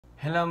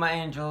Hello my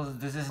angels,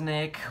 this is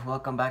Nick.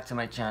 Welcome back to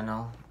my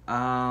channel.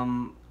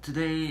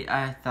 Today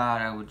I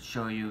thought I would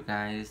show you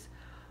guys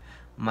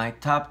my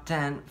top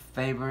 10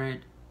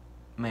 favorite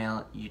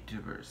male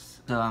YouTubers.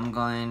 So I'm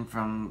going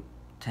from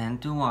 10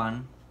 to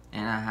 1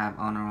 and I have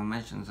honorable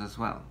mentions as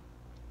well.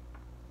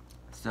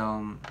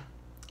 So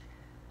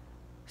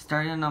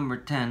starting at number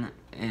 10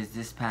 is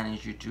this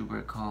Spanish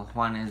YouTuber called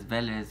Juanes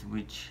Velez,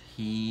 which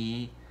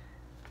he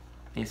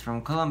is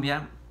from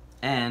Colombia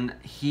and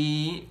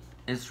he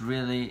is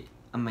really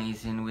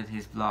amazing with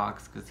his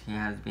vlogs because he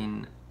has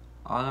been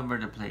all over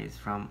the place,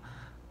 from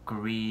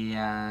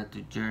Korea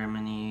to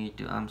Germany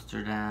to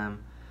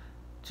Amsterdam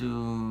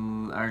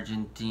to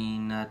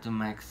Argentina to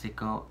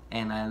Mexico,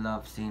 and I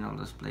love seeing all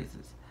those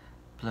places.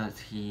 Plus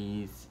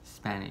he's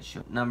Spanish.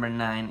 Number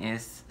 9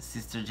 is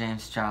Sister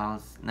James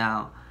Charles.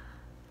 Now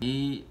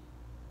he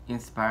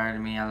inspired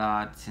me a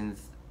lot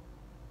since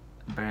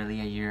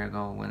barely a year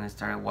ago when I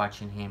started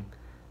watching him.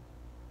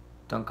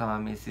 Don't come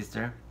at me,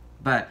 sister.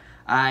 But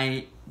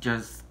I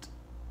just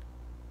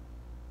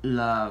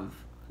love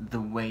the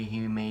way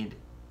he made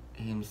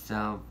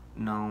himself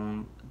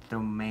known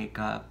through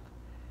makeup,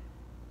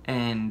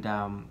 and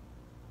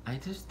I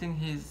just think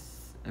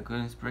he's a good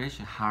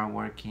inspiration.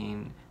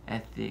 Hardworking,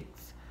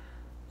 ethics,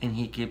 and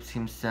he keeps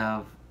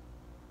himself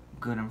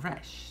good and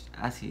fresh,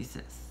 as he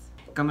says.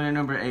 Coming at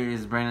number 8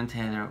 is Brennen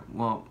Taylor.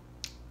 Well,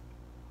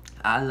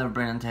 I love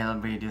Brennen Taylor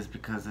videos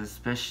because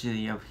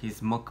especially of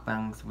his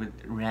mukbangs with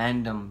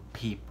random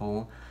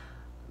people.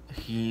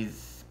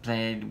 He's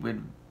played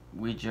with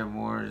Ouija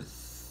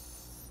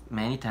boards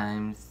many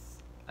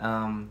times.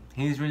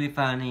 He's really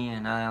funny,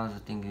 and I also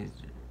think he's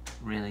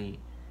really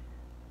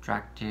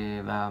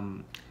attractive.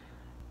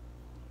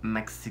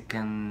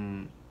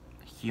 Mexican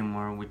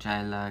humor, which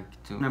I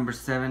like too. Number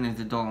 7 is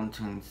the Dolan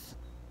Twins.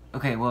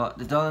 Okay, well,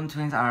 the Dolan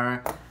Twins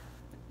are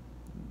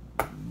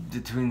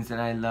the twins that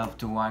I love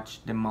to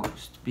watch the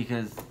most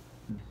because,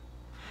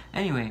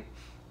 anyway,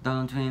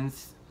 Dolan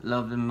Twins,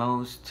 love them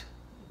most.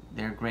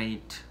 They're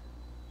great.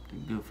 They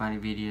do funny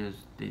videos,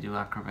 they do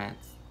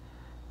acrobats,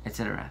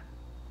 etc.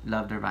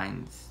 Love their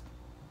vines.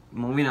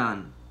 Moving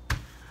on.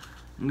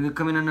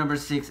 Coming on number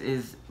 6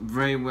 is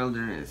Brave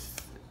Wilderness,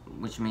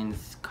 which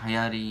means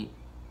Coyote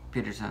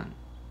Peterson.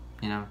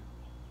 You know,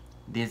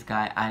 this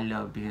guy I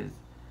love because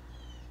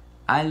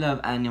I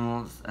love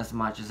animals as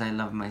much as I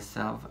love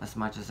myself, as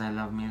much as I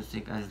love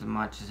music, as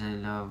much as I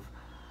love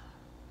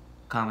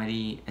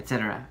comedy,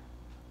 etc.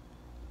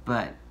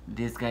 But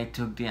this guy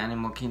took the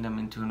animal kingdom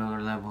into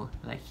another level.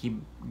 Like, he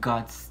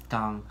got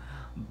stung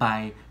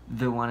by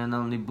the one and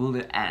only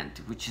bullet ant,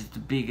 which is the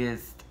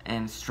biggest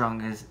and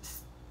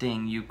strongest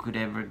thing you could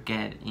ever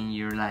get in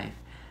your life,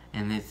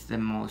 and it's the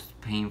most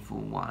painful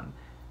one.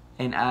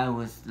 And I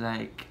was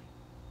like,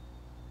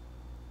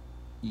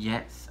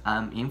 yes,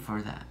 I'm in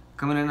for that.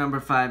 Coming at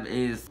number 5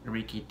 is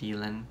Ricky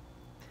Dillon.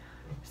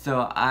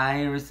 So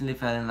I recently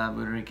fell in love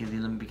with Ricky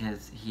Dillon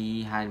because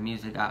he had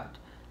music out,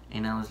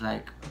 and I was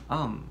like,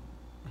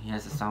 he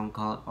has a song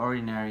called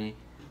Ordinary,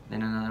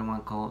 then another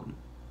one called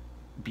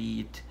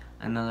Beat,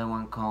 another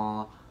one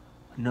called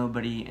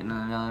Nobody, and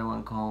another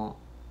one called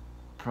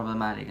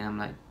Problematic. And I'm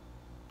like,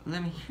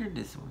 let me hear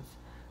this one.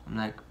 I'm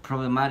like,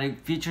 Problematic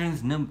featuring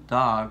Snoop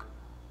Dogg,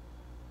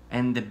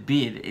 and the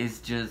beat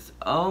is just,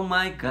 oh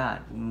my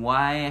god,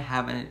 where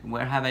have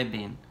I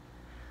been?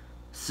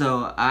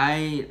 So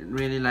I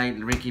really like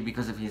Ricky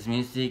because of his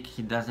music.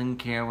 He doesn't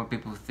care what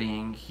people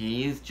think.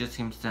 He is just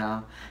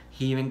himself.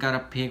 He even got a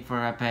pig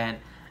for a pet.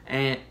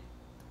 And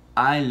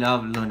I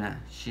love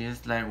Luna.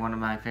 She's like one of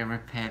my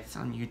favorite pets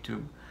on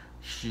YouTube.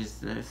 She's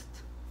just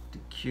the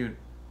cute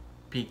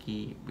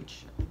piggy,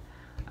 which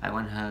I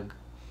want to hug.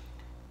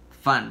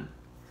 Fun.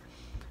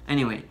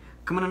 Anyway,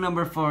 coming on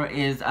number 4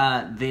 is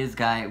this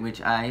guy,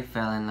 which I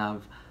fell in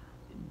love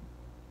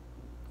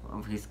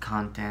of his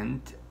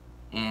content,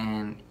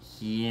 and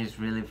he is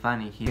really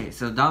funny.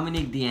 So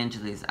Dominic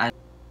DeAngelis,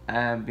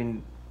 I've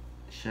been,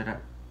 shut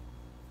up.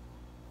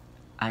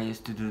 I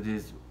used to do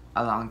this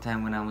a long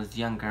time when I was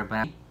younger,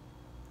 but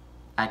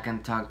I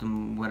can talk to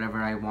them whatever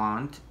I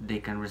want. They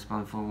can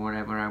respond for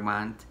whatever I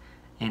want,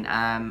 and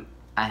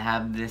I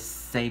have this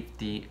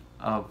safety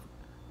of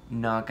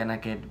not gonna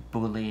get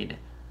bullied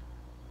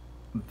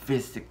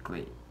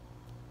physically.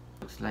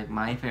 Looks like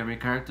my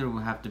favorite character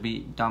will have to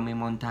be Tommy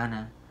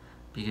Montana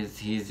because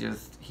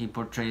he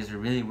portrays it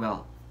really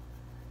well,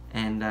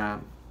 and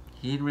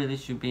he really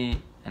should be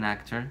an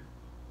actor.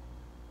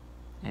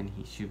 And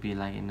he should be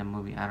like in the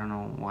movie. I don't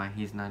know why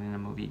he's not in the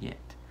movie yet.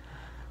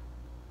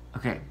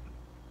 Okay.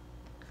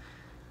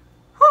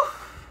 Whew.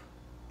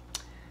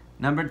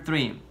 Number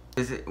 3.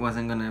 This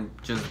wasn't gonna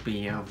just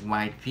be of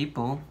white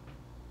people.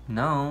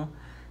 No.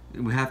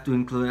 We have to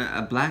include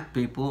black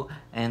people.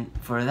 And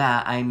for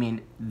that, I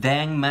mean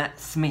Dang Matt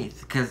Smith.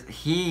 Because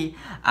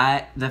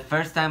the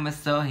first time I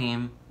saw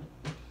him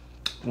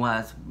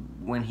was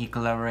when he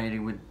collaborated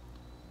with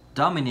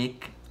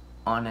Dominic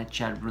on a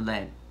chat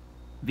roulette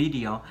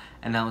video,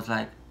 and I was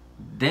like,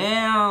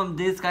 damn,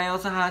 this guy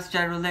also has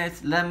chat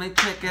roulettes, let me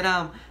check it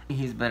out.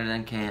 He's better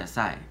than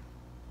KSI.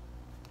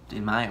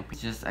 in my opinion.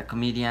 It's just a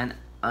comedian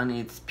on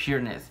its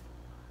pureness,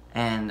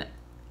 and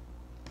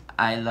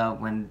I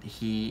love when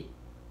he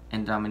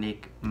and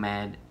Dominic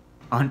met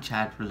on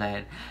Chat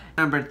Roulette.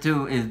 Number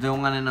 2 is the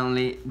one and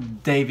only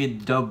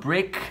David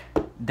Dobrik,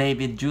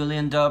 David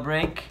Julian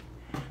Dobrik,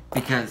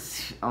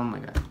 because oh my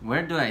god,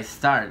 where do I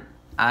start?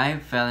 I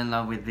fell in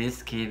love with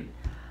this kid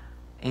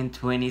in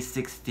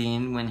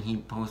 2016 when he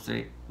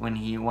posted,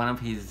 one of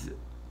his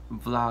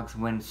vlogs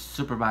went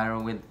super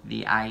viral with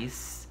the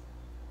ice,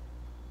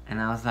 and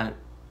I was like,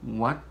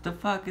 what the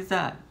fuck is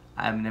that?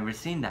 I've never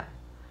seen that.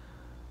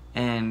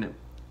 And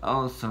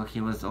also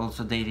he was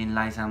also dating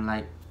Liza. I'm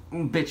like,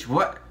 bitch,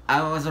 what?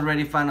 I was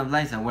already fan of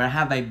Liza. Where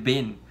have I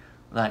been?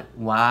 Like,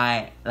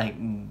 why? Like,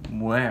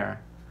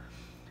 where?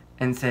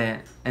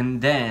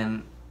 And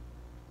then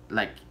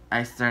like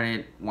I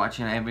started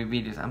watching every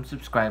videos. I'm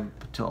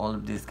subscribed to all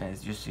of these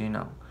guys, just so you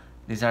know.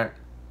 These are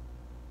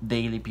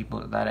daily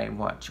people that I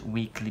watch,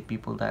 weekly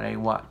people that I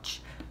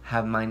watch.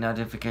 Have my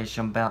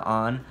notification bell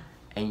on,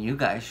 and you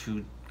guys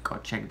should go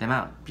check them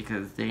out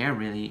because they are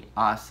really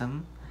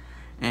awesome,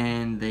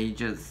 and they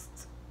just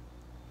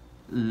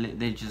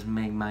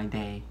make my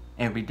day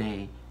every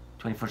day,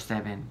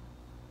 24/7.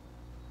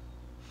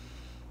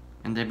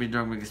 And David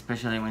Dobrik,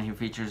 especially when he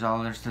features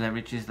all their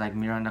celebrities like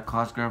Miranda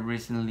Cosgrove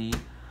recently,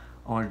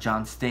 or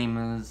John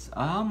Stamos.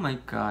 Oh my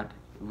god,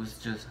 it was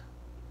just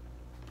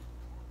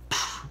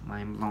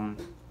mind blown.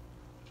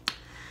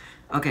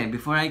 Okay,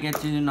 before I get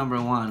to the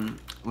number 1,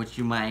 which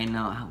you might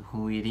know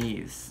who it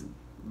is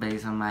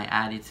based on my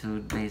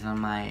attitude, based on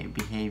my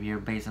behavior,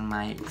 based on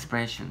my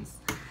expressions,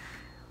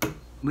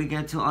 we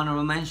get to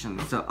honorable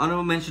mentions. So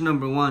honorable mention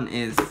number 1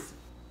 is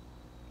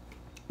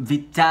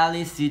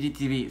Vitaly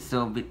CDTV.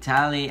 So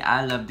Vitaly,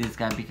 I love this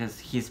guy because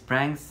his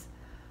pranks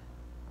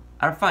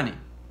are funny,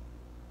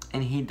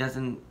 and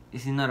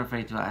he's not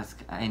afraid to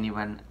ask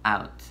anyone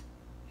out.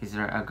 Is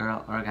there a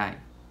girl or a guy?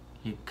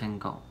 He can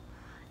go.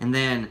 And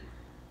then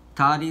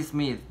Toddy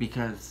Smith,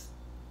 because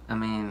I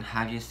mean,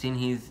 have you seen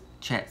his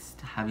chest?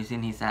 Have you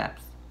seen his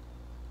abs?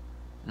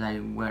 Like,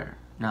 where?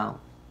 No.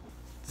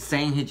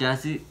 Saying he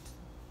just it.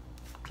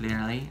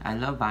 Clearly, I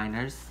love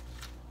Binders.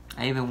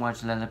 I even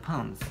watch Lele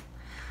Pons.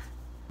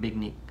 Big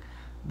Nick.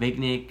 Big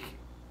Nick,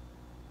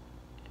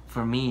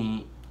 for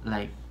me,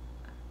 like,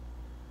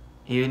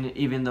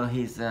 even though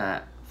he's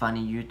a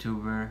funny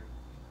YouTuber,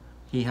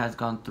 he has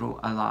gone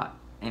through a lot,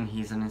 and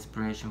he's an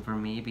inspiration for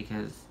me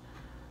because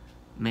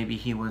maybe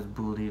he was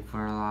bullied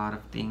for a lot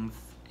of things,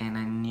 and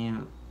I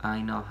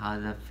know how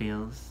that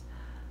feels,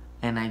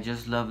 and I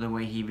just love the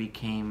way he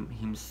became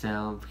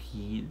himself.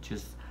 He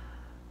just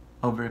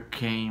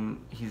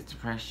overcame his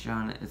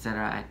depression,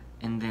 etc.,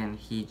 and then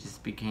he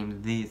just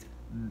became this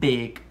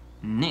Big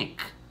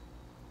Nick.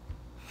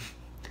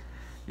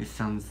 It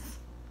sounds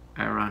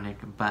ironic,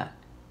 but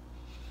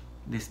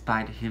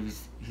despite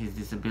his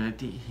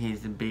disability,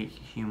 he's a big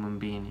human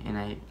being, and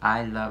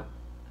I love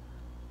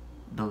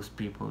those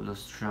people,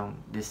 those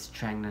this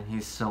strength, and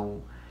his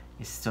soul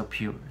is so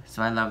pure.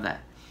 So I love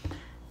that.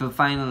 But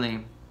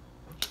finally,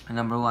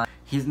 number 1,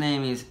 his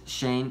name is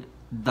Shane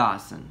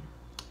Dawson.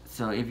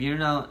 So if you're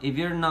not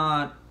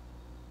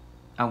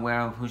aware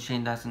of who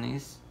Shane Dawson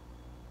is,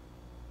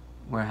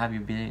 where have you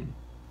been?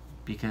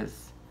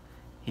 Because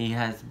he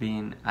has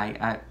been,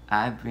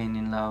 I've been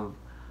in love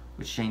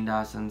with Shane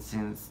Dawson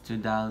since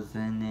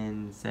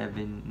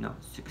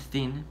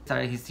 2016.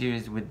 Started his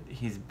series with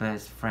his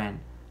best friend,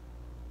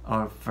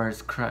 or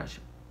first crush,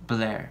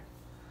 Blair.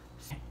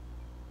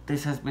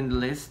 This has been the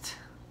list.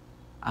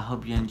 I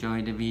hope you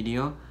enjoyed the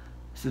video.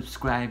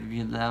 Subscribe if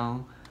you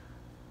love,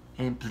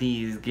 and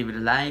please give it a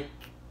like.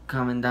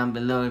 Comment down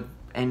below if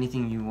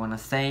anything you wanna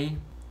say.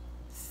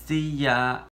 See ya.